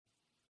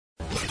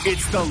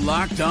It's the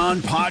Locked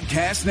On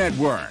Podcast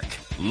Network.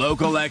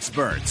 Local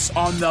experts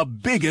on the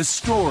biggest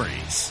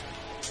stories.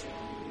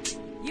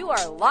 You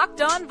are Locked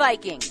On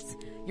Vikings,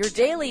 your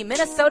daily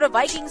Minnesota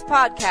Vikings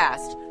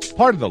podcast.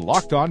 Part of the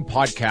Locked On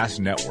Podcast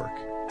Network.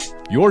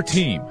 Your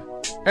team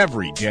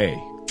every day.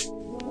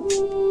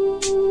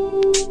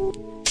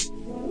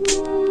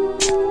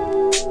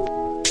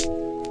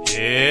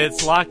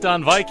 It's Locked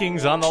On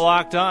Vikings on the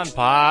Locked On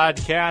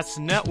Podcast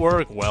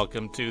Network.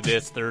 Welcome to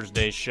this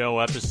Thursday show,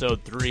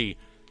 episode 373.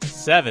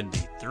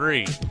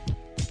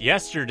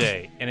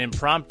 Yesterday, an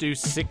impromptu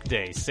sick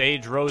day.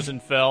 Sage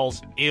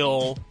Rosenfels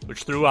ill,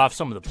 which threw off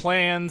some of the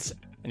plans,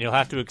 and you'll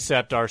have to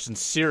accept our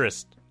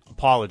sincerest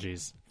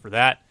apologies for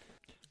that.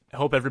 I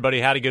hope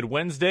everybody had a good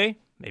Wednesday.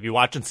 Maybe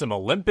watching some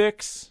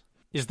Olympics.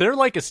 Is there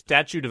like a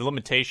statute of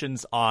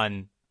limitations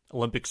on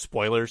Olympic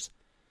spoilers?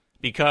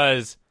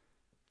 Because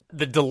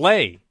the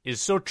delay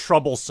is so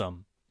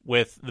troublesome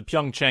with the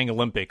Pyeongchang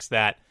Olympics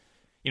that,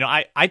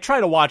 I try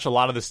to watch a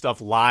lot of this stuff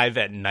live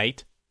at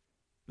night.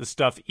 The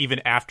stuff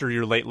even after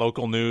your late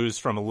local news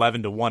from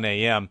 11 to 1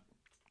 a.m.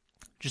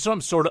 Just so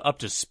I'm sort of up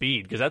to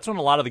speed, because that's when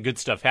a lot of the good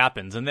stuff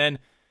happens. And then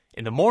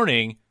in the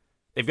morning,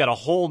 there's a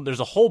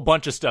whole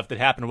bunch of stuff that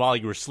happened while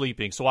you were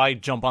sleeping. So I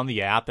jump on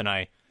the app and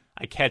I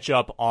catch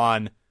up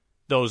on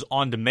those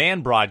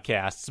on-demand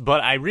broadcasts.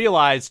 But I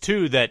realize,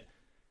 too, that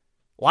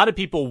a lot of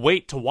people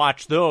wait to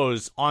watch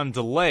those on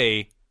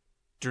delay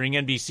during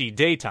NBC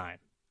daytime.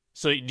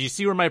 So do you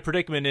see where my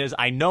predicament is?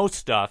 I know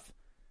stuff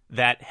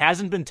that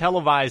hasn't been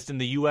televised in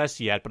the U.S.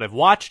 yet, but I've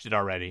watched it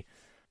already.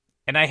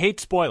 And I hate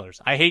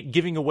spoilers. I hate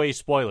giving away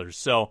spoilers.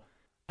 So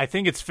I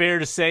think it's fair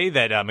to say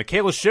that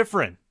Mikaela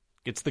Shiffrin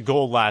gets the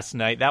gold last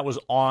night. That was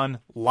on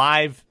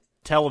live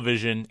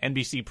television,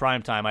 NBC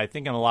primetime. I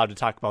think I'm allowed to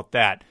talk about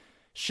that.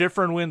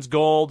 Shiffrin wins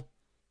gold.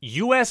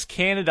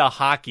 U.S.-Canada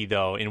hockey,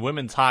 though, in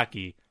women's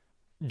hockey,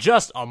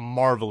 just a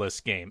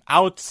marvelous game.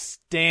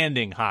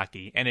 Outstanding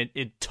hockey. And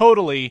it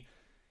totally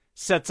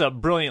sets up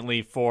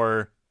brilliantly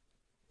for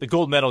the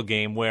gold medal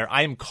game, where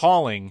I am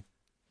calling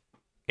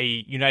a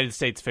United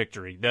States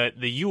victory.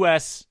 The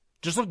U.S.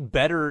 just looked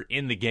better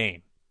in the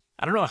game.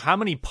 I don't know how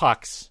many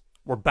pucks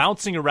were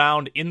bouncing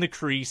around in the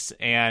crease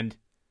and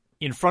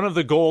in front of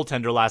the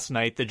goaltender last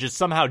night that just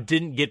somehow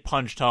didn't get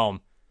punched home.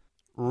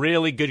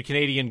 Really good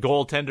Canadian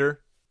goaltender.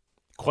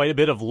 Quite a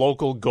bit of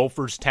local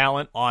Gophers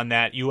talent on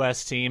that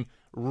U.S. team.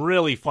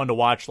 Really fun to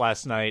watch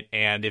last night.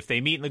 And if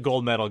they meet in the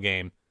gold medal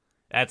game,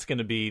 that's going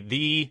to be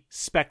the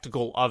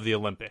spectacle of the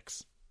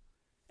Olympics.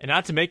 And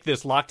not to make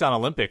this Locked On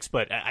Olympics,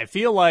 but I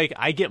feel like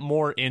I get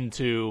more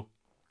into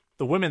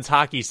the women's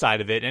hockey side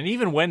of it. And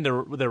even when there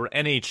were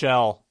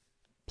NHL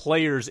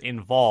players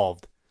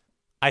involved,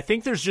 I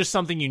think there's just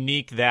something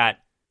unique that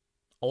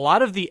a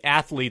lot of the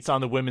athletes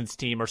on the women's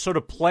team are sort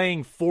of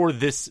playing for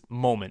this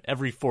moment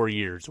every 4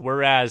 years,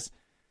 whereas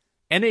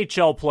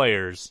NHL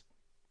players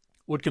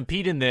would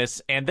compete in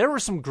this, and there were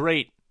some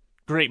great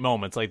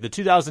moments. Like the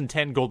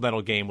 2010 gold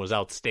medal game was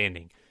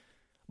outstanding.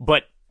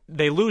 But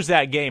they lose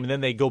that game, and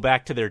then they go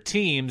back to their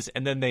teams,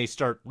 and then they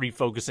start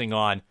refocusing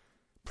on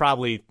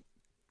probably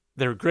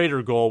their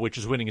greater goal, which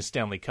is winning a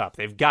Stanley Cup.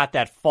 They've got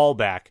that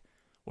fallback,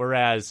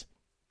 whereas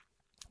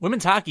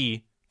women's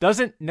hockey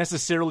doesn't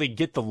necessarily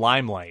get the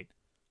limelight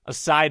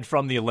aside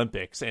from the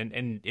Olympics,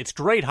 and it's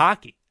great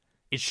hockey.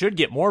 It should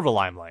get more of a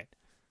limelight.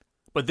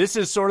 But this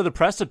is sort of the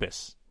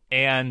precipice,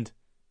 and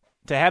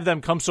to have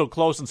them come so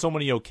close on so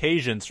many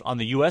occasions on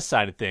the U.S.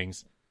 side of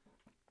things,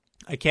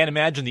 I can't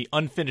imagine the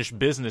unfinished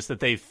business that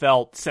they've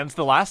felt since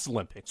the last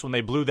Olympics when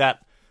they blew that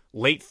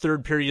late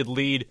third period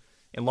lead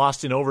and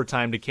lost in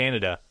overtime to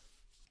Canada.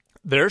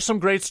 There's some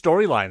great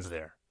storylines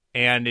there.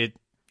 And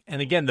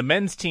again, the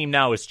men's team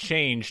now has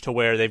changed to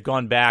where they've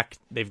gone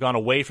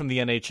away from the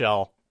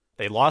NHL.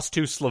 They lost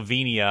to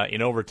Slovenia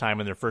in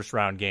overtime in their first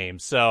round game.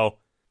 So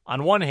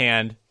on one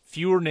hand,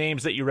 fewer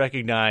names that you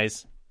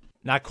recognize,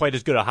 not quite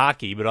as good at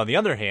hockey, but on the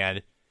other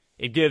hand,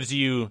 it gives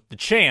you the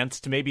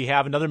chance to maybe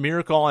have another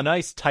Miracle on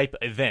Ice type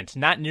event.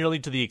 Not nearly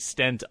to the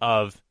extent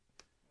of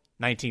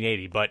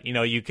 1980,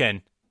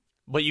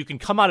 but you can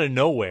come out of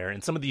nowhere,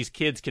 and some of these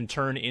kids can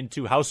turn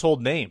into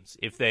household names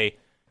if they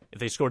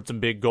scored some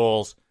big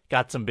goals,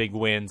 got some big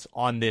wins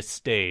on this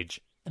stage.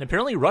 And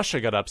apparently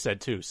Russia got upset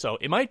too, so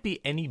it might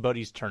be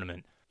anybody's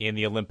tournament in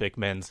the Olympic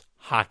men's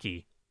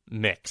hockey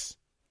mix.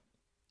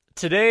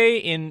 Today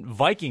in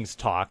Vikings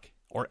talk,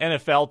 or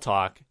NFL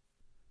talk,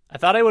 I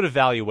thought I would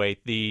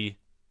evaluate the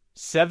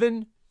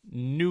 7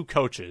 new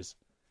coaches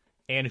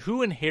and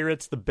who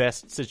inherits the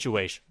best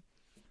situation.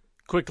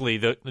 Quickly,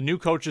 the new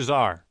coaches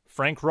are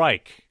Frank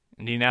Reich,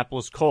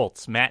 Indianapolis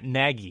Colts; Matt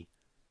Nagy,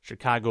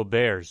 Chicago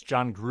Bears;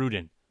 John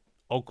Gruden,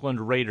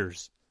 Oakland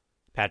Raiders;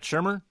 Pat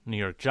Shurmur, New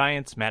York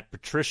Giants; Matt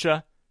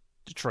Patricia,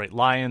 Detroit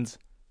Lions;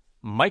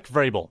 Mike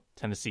Vrabel,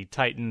 Tennessee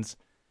Titans;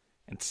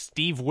 and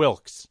Steve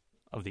Wilks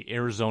of the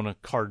Arizona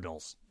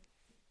Cardinals.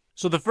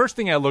 So the first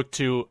thing I look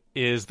to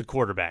is the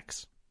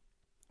quarterbacks.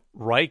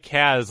 Reich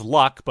has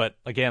Luck, but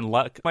again,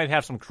 Luck might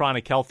have some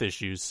chronic health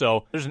issues,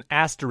 so there's an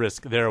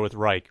asterisk there with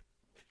Reich.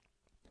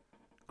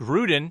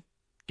 Gruden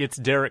gets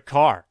Derek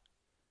Carr.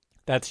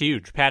 That's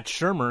huge. Pat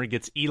Shurmur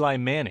gets Eli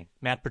Manning.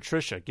 Matt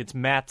Patricia gets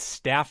Matt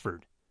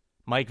Stafford.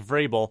 Mike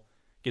Vrabel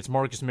gets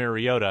Marcus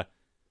Mariota.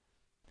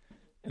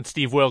 And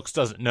Steve Wilkes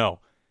doesn't know.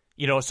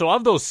 So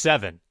of those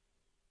 7,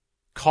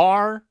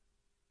 Carr,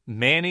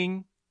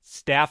 Manning,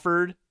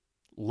 Stafford,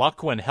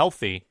 Luck when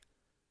healthy,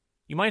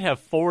 you might have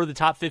 4 of the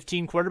top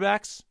 15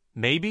 quarterbacks,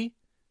 maybe.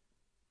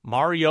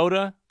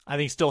 Mariota, I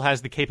think, still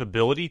has the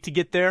capability to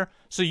get there.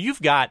 So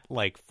you've got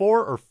like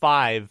 4 or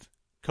 5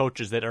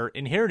 coaches that are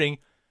inheriting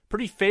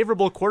pretty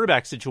favorable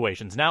quarterback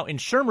situations. Now, in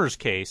Shurmur's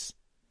case,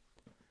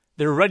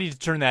 they're ready to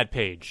turn that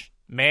page.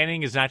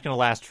 Manning is not going to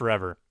last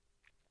forever.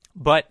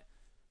 But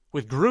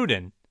with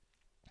Gruden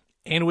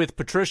and with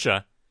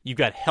Patricia, you've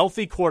got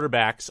healthy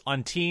quarterbacks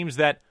on teams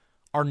that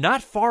are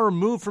not far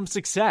removed from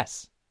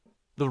success.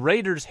 The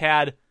Raiders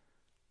had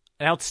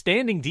an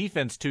outstanding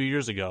defense 2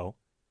 years ago.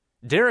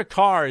 Derek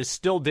Carr is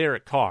still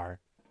Derek Carr.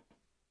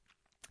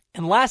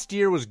 And last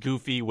year was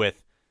goofy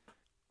with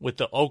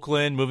the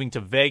Oakland moving to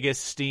Vegas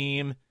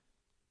steam.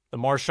 The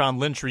Marshawn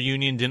Lynch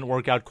reunion didn't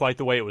work out quite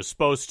the way it was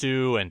supposed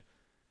to. And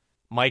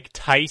Mike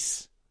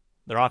Tice,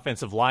 their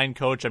offensive line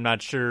coach, I'm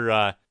not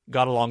sure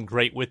got along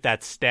great with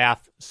that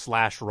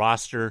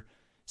staff/roster.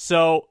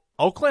 So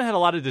Oakland had a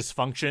lot of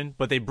dysfunction,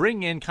 but they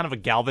bring in kind of a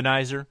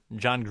galvanizer,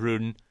 John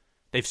Gruden.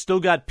 They've still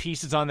got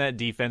pieces on that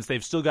defense.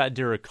 They've still got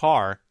Derek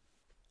Carr.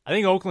 I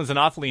think Oakland's an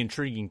awfully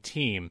intriguing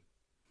team.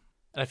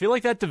 And I feel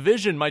like that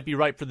division might be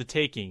ripe for the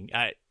taking.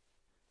 I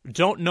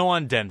don't know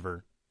on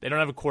Denver. They don't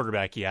have a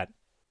quarterback yet.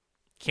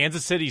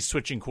 Kansas City's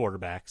switching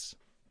quarterbacks.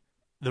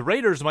 The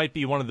Raiders might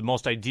be one of the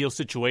most ideal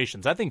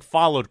situations, I think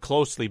followed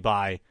closely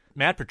by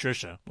Matt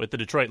Patricia with the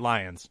Detroit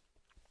Lions.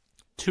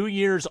 2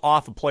 years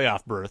off a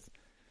playoff berth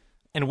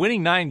and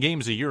winning 9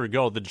 games a year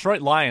ago, the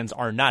Detroit Lions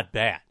are not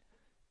bad.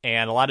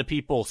 And a lot of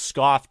people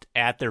scoffed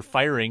at their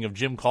firing of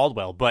Jim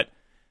Caldwell, but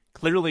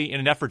clearly in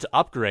an effort to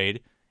upgrade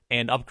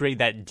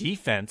that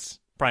defense,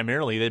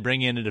 primarily, they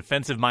bring in a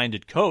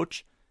defensive-minded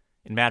coach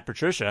in Matt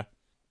Patricia.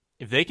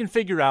 If they can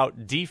figure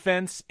out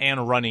defense and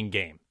a running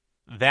game,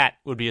 that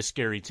would be a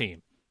scary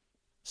team.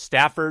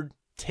 Stafford,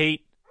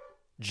 Tate,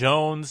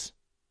 Jones,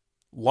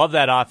 love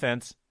that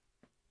offense.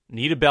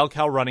 Need a bell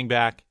cow running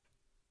back.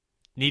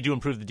 Need to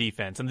improve the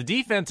defense. And the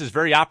defense is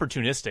very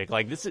opportunistic.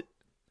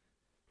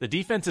 The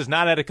defense is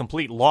not at a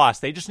complete loss.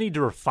 They just need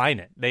to refine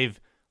it. They've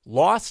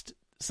lost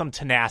some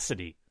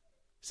tenacity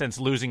since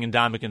losing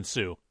Ndamukong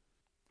Suh.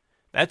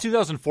 That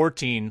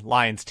 2014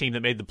 Lions team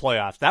that made the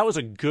playoffs, that was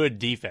a good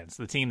defense.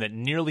 The team that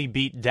nearly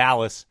beat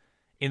Dallas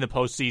in the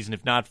postseason,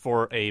 if not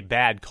for a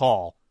bad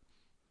call.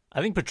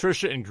 I think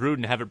Patricia and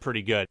Gruden have it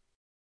pretty good.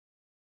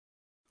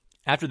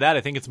 After that,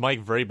 I think it's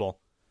Mike Vrabel.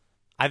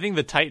 I think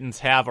the Titans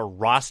have a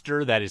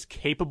roster that is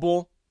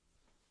capable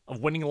of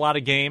winning a lot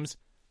of games.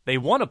 They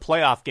won a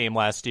playoff game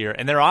last year,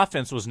 and their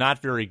offense was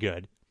not very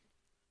good.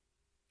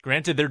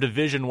 Granted, their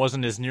division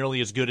wasn't as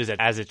nearly as good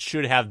as it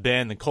should have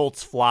been. The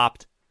Colts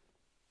flopped.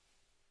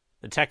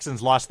 The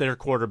Texans lost their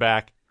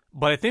quarterback.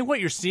 But I think what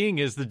you're seeing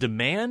is the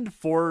demand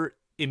for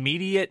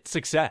immediate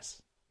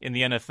success in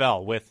the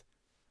NFL. With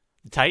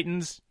the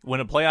Titans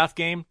win a playoff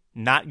game,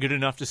 not good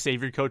enough to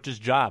save your coach's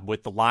job.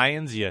 With the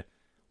Lions, you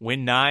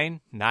win 9,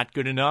 not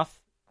good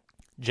enough.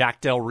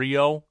 Jack Del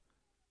Rio,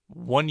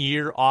 1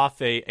 year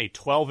off a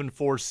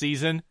 12-4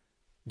 season,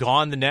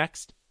 gone the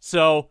next.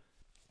 So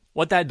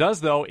what that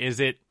does, though, is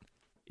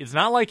it's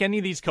not like any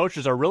of these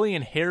coaches are really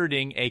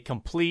inheriting a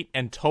complete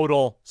and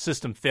total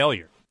system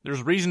failure.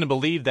 There's reason to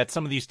believe that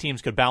some of these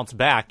teams could bounce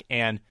back,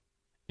 and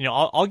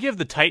I'll give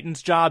the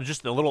Titans job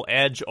just a little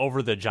edge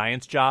over the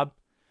Giants job.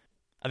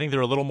 I think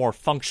they're a little more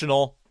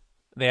functional.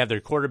 They have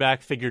their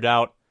quarterback figured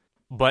out.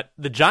 But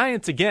the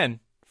Giants, again,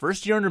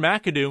 first year under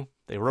McAdoo,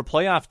 they were a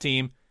playoff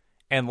team,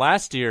 and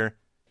last year,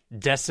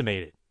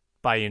 decimated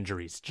by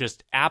injuries.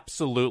 Just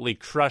absolutely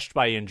crushed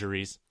by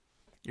injuries.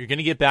 You're going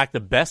to get back the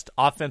best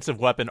offensive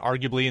weapon,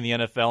 arguably, in the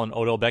NFL in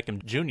Odell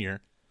Beckham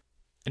Jr.,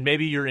 and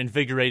maybe you're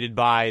invigorated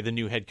by the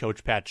new head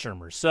coach, Pat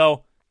Shurmur.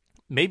 So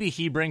maybe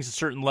he brings a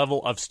certain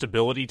level of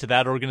stability to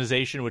that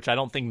organization, which I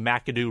don't think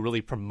McAdoo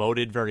really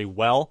promoted very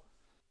well.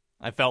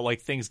 I felt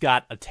like things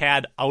got a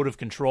tad out of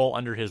control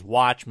under his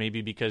watch,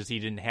 maybe because he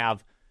didn't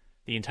have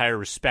the entire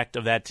respect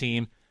of that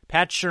team.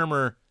 Pat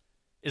Shurmur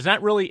is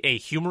not really a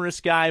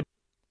humorous guy,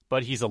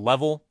 but he's a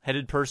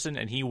level-headed person,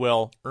 and he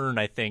will earn,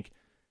 I think,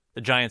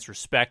 the Giants'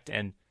 respect,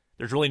 and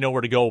there's really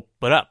nowhere to go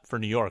but up for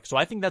New York. So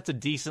I think that's a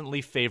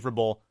decently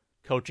favorable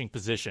coaching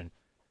position.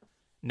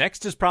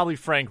 Next is probably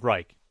Frank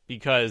Reich,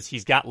 because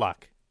he's got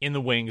Luck in the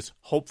wings,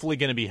 hopefully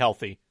going to be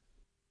healthy.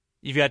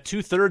 You've got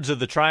 2/3 of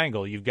the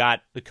triangle. You've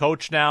got the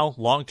coach now,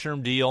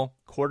 long-term deal,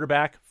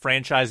 quarterback,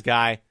 franchise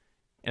guy,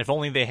 and if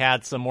only they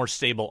had some more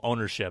stable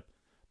ownership.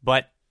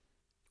 But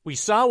we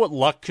saw what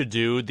Luck could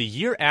do the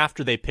year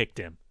after they picked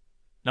him.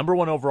 Number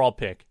 1 overall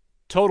pick,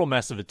 total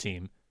mess of a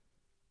team.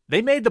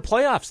 They made the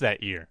playoffs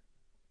that year.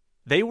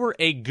 They were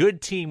a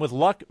good team with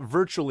Luck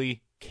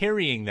virtually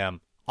carrying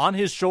them on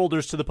his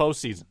shoulders to the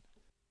postseason.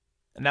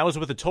 And that was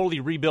with a totally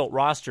rebuilt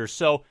roster.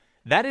 So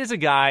that is a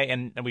guy,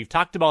 and we've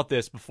talked about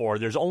this before,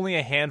 there's only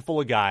a handful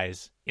of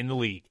guys in the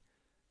league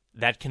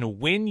that can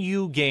win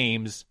you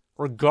games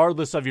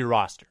regardless of your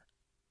roster.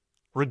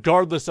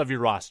 Regardless of your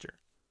roster.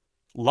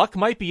 Luck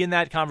might be in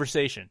that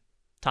conversation.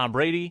 Tom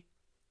Brady,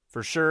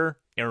 for sure.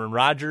 Aaron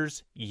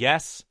Rodgers,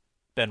 yes.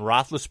 Ben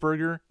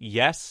Roethlisberger,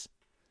 yes.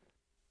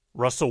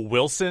 Russell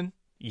Wilson,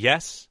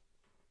 yes.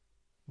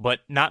 But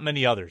not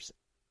many others.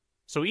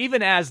 So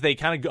even as they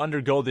kind of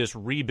undergo this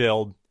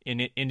rebuild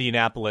in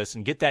Indianapolis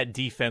and get that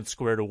defense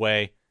squared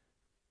away,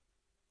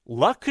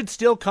 Luck could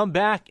still come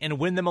back and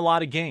win them a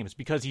lot of games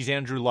because he's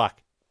Andrew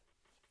Luck.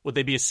 Would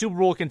they be a Super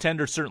Bowl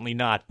contender? Certainly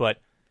not. But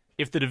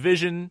if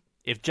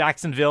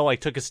Jacksonville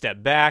took a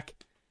step back,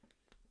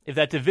 if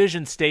that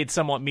division stayed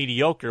somewhat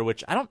mediocre,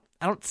 which I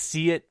don't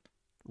see it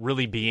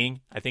really being,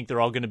 I think they're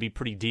all going to be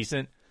pretty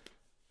decent,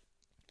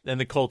 then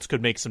the Colts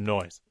could make some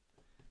noise.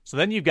 So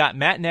then you've got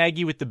Matt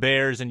Nagy with the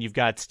Bears and you've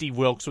got Steve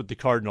Wilks with the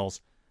Cardinals.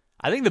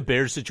 I think the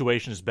Bears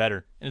situation is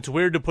better. And it's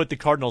weird to put the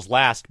Cardinals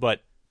last,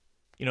 but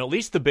at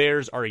least the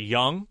Bears are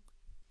young,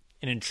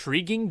 an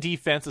intriguing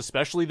defense,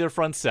 especially their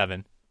front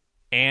seven,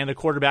 and a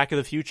quarterback of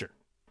the future.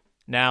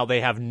 Now,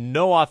 they have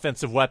no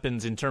offensive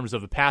weapons in terms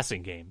of a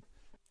passing game.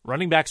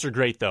 Running backs are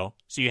great, though.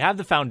 So you have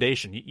the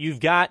foundation. You've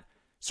got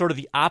sort of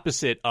the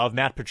opposite of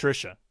Matt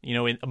Patricia,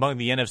 among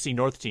the NFC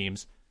North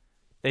teams.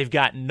 They've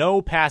got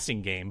no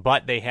passing game,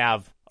 but they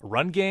have a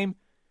run game,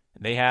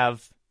 and they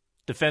have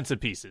defensive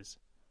pieces.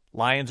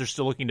 Lions are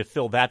still looking to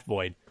fill that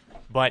void.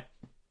 But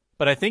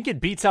I think it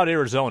beats out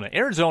Arizona.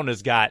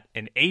 Arizona's got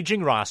an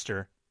aging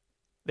roster.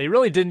 They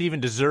really didn't even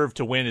deserve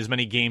to win as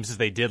many games as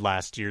they did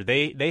last year.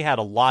 They had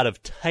a lot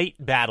of tight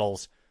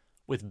battles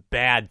with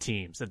bad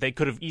teams that they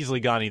could have easily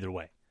gone either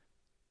way.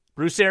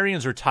 Bruce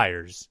Arians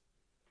retires,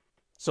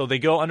 so they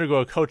undergo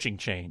a coaching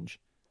change.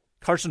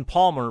 Carson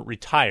Palmer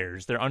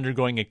retires. They're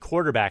undergoing a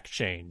quarterback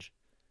change.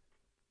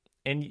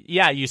 And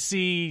yeah, you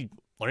see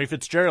Larry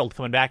Fitzgerald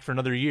coming back for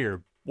another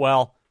year.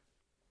 Well,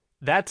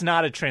 that's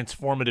not a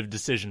transformative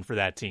decision for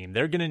that team.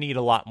 They're going to need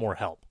a lot more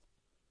help.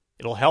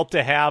 It'll help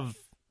to have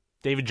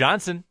David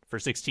Johnson for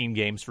 16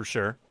 games for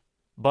sure.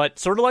 But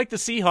sort of like the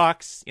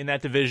Seahawks in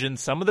that division,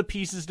 some of the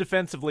pieces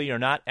defensively are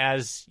not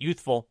as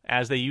youthful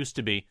as they used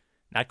to be.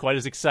 Not quite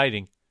as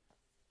exciting.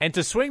 And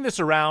to swing this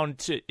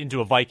around into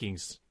a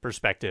Vikings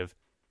perspective,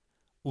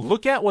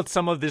 look at what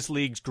some of this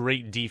league's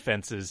great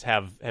defenses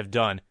have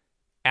done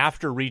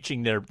after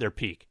reaching their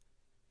peak.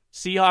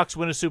 Seahawks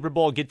win a Super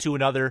Bowl, get to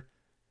another,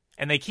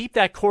 and they keep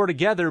that core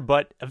together,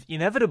 but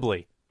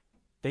inevitably,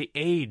 they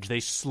age, they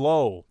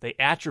slow, they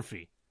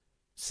atrophy.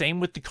 Same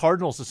with the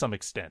Cardinals to some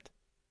extent.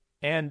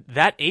 And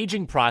that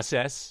aging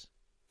process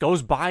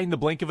goes by in the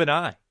blink of an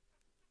eye.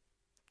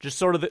 Just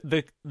sort of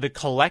the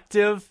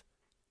collective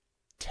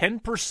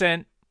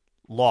 10%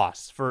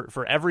 loss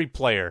for every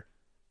player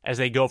as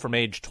they go from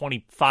age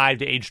 25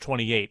 to age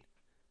 28.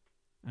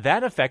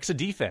 That affects a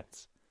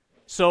defense.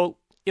 So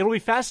it'll be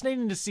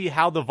fascinating to see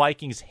how the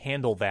Vikings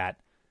handle that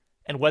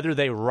and whether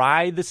they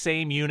ride the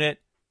same unit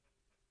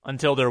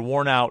until they're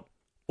worn out,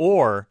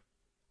 or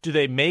do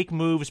they make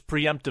moves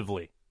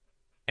preemptively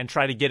and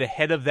try to get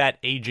ahead of that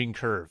aging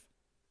curve.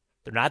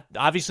 They're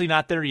obviously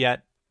not there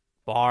yet.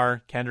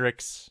 Barr,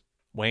 Kendricks,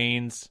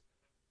 Waynes,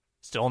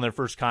 still in their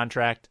first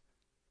contract.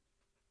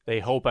 They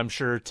hope, I'm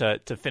sure, to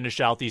finish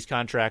out these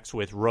contracts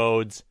with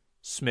Rhodes,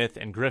 Smith,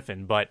 and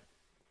Griffin. But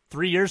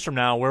 3 years from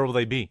now, where will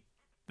they be?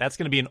 That's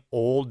going to be an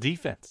old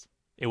defense.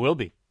 It will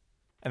be.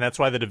 And that's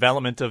why the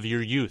development of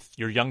your youth,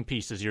 your young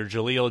pieces, your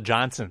Jaleel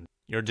Johnson,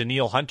 your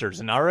Danielle Hunters,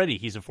 and already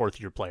he's a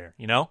fourth-year player,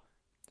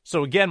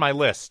 So again, my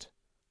list.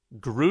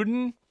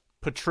 Gruden,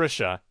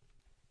 Patricia,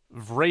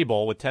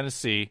 Vrabel with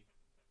Tennessee,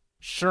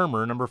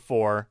 Shermer, number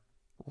 4,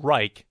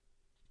 Reich,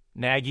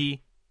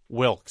 Nagy,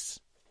 Wilks.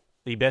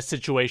 The best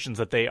situations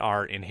that they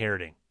are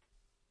inheriting.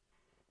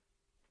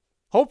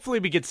 Hopefully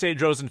we get Sage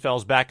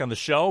Rosenfels back on the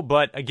show,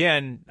 but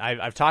again,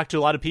 I've talked to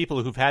a lot of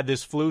people who've had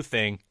this flu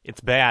thing.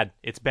 It's bad.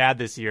 It's bad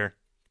this year.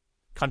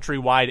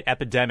 Countrywide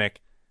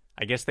epidemic.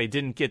 I guess they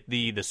didn't get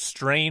the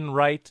strain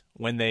right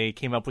when they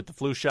came up with the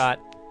flu shot.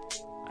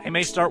 I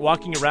may start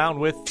walking around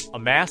with a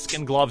mask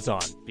and gloves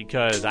on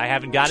because I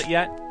haven't got it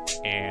yet,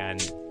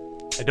 and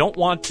I don't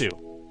want to.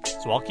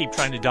 So I'll keep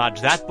trying to dodge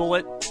that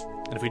bullet.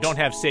 And if we don't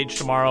have Sage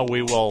tomorrow,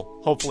 we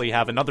will hopefully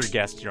have another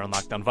guest here on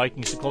Locked On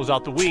Vikings to close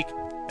out the week.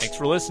 Thanks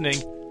for listening.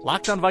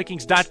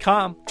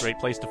 LockedOnVikings.com, great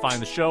place to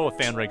find the show, a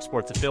FanRag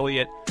Sports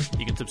affiliate.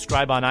 You can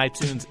subscribe on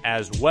iTunes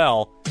as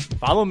well.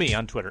 Follow me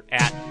on Twitter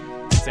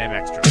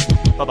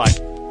 @SamExtra.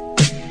 Bye-bye.